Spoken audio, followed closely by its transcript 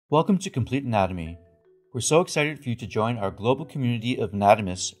Welcome to Complete Anatomy. We're so excited for you to join our global community of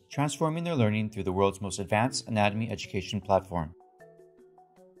anatomists transforming their learning through the world's most advanced anatomy education platform.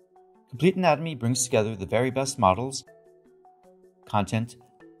 Complete Anatomy brings together the very best models, content,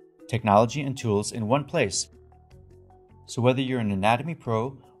 technology, and tools in one place. So whether you're an anatomy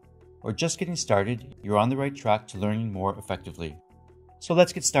pro or just getting started, you're on the right track to learning more effectively. So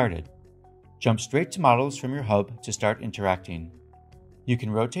let's get started. Jump straight to models from your hub to start interacting. You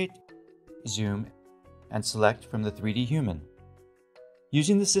can rotate, zoom, and select from the 3D human.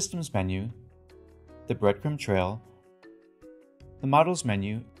 Using the Systems menu, the breadcrumb trail, the Models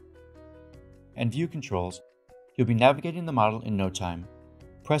menu, and View controls, you'll be navigating the model in no time.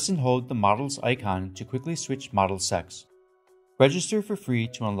 Press and hold the model's icon to quickly switch model sex. Register for free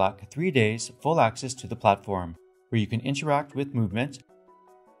to unlock 3 days full access to the platform, where you can interact with movement,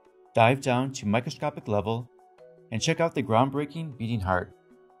 dive down to microscopic level, and check out the groundbreaking beating heart.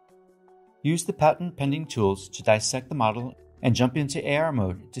 Use the patent-pending tools to dissect the model and jump into AR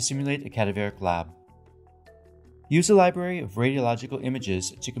mode to simulate a cadaveric lab. Use a library of radiological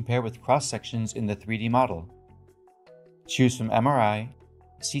images to compare with cross-sections in the 3D model. Choose from MRI,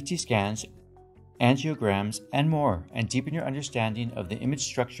 CT scans, angiograms, and more, and deepen your understanding of the image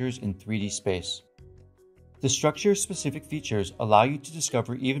structures in 3D space. The structure-specific features allow you to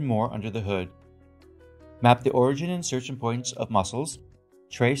discover even more under the hood. Map the origin and insertion points of muscles,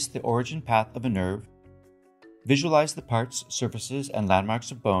 trace the origin path of a nerve, visualize the parts, surfaces, and landmarks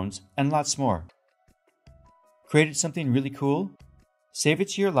of bones, and lots more. Created something really cool? Save it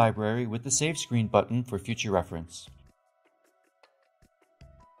to your library with the Save Screen button for future reference.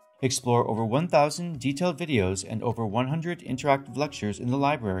 Explore over 1,000 detailed videos and over 100 interactive lectures in the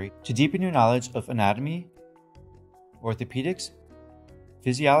library to deepen your knowledge of anatomy, orthopedics,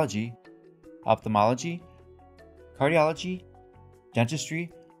 physiology, ophthalmology, cardiology,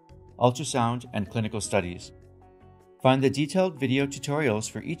 dentistry, ultrasound, and clinical studies. Find the detailed video tutorials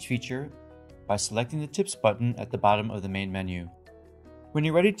for each feature by selecting the Tips button at the bottom of the main menu. When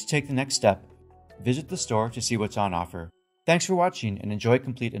you're ready to take the next step, visit the store to see what's on offer. Thanks for watching and enjoy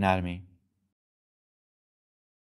Complete Anatomy.